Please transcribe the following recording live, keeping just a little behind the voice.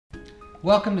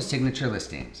Welcome to Signature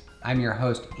Listings. I'm your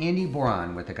host, Andy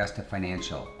Boron with Augusta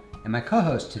Financial, and my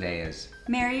co-host today is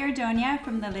Mary Ordonia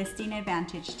from the Listing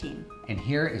Advantage team. And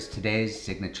here is today's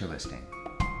Signature Listing.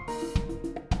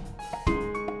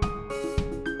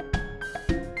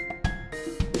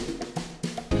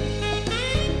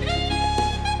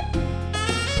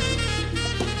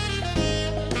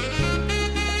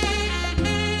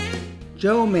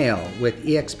 Joe Mayol with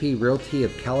eXp Realty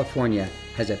of California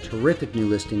has a terrific new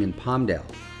listing in Palmdale.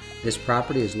 This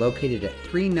property is located at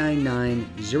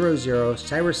 39900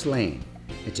 Cyrus Lane.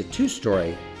 It's a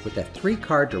two-story with a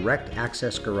 3-car direct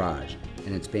access garage,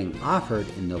 and it's being offered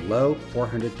in the low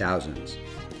 400,000s.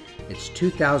 It's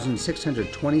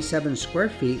 2,627 square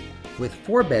feet with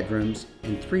 4 bedrooms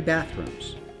and 3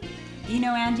 bathrooms. You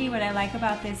know, Angie, what I like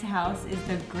about this house is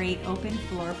the great open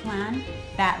floor plan,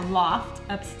 that loft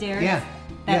upstairs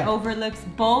that overlooks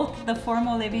both the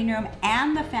formal living room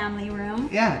and the family room.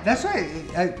 Yeah, that's right.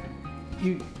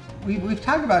 We've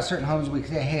talked about certain homes. We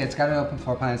say, hey, it's got an open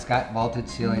floor plan, it's got vaulted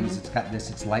ceilings, it's got this,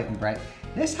 it's light and bright.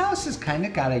 This house has kind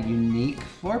of got a unique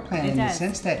floor plan in the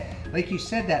sense that, like you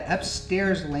said, that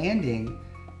upstairs landing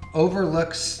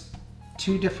overlooks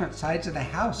 2 different sides of the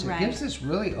house. It gives this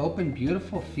really open,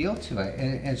 beautiful feel to it,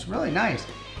 and it's really nice.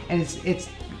 And it's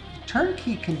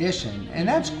turnkey condition, and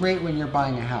that's great when you're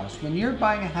buying a house. When you're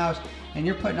buying a house and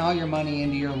you're putting all your money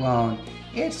into your loan,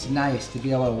 it's nice to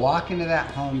be able to walk into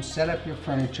that home, set up your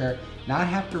furniture, not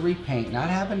have to repaint, not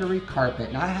having to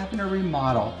recarpet, not having to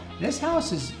remodel. This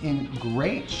house is in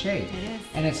great shape. It is.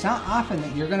 And it's not often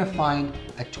that you're gonna find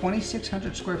a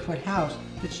 2,600 square foot house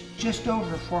that's just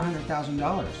over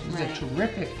 $400,000. This is a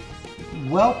terrific,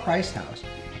 well-priced house.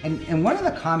 And one of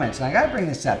the comments, and I gotta bring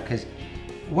this up because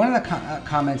one of the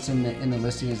comments in the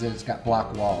listing is that it's got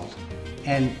block walls.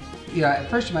 And you know, at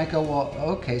first you might go, well,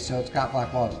 okay, so it's got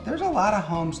block walls. There's a lot of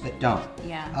homes that don't.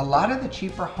 Yeah. A lot of the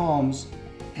cheaper homes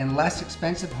and less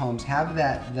expensive homes have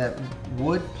that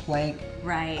wood plank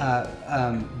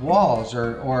walls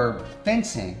or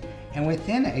fencing, and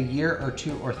within a year or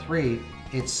 2 or 3,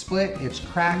 it's split, it's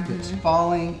cracked, it's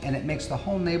falling, and it makes the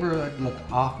whole neighborhood look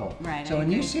awful. Right. So when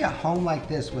you see a home like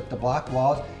this with the block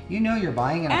walls, you know you're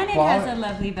buying in a quality. And it has a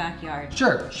lovely backyard.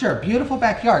 Sure, beautiful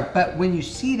backyard. But when you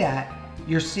see that,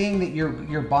 you're seeing that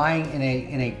you're buying in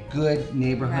a good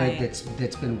neighborhood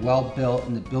that's been well built,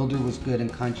 and the builder was good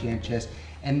and conscientious.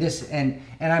 And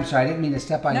I'm sorry, I didn't mean to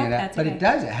step on you that, but it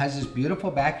does. It has this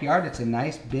beautiful backyard. It's a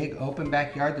nice big open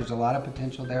backyard. There's a lot of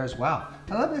potential there as well.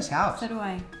 I love this house. So do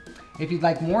I. If you'd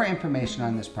like more information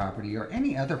on this property or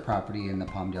any other property in the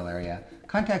Palmdale area,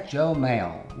 contact Joe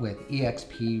Mayol with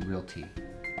eXp Realty.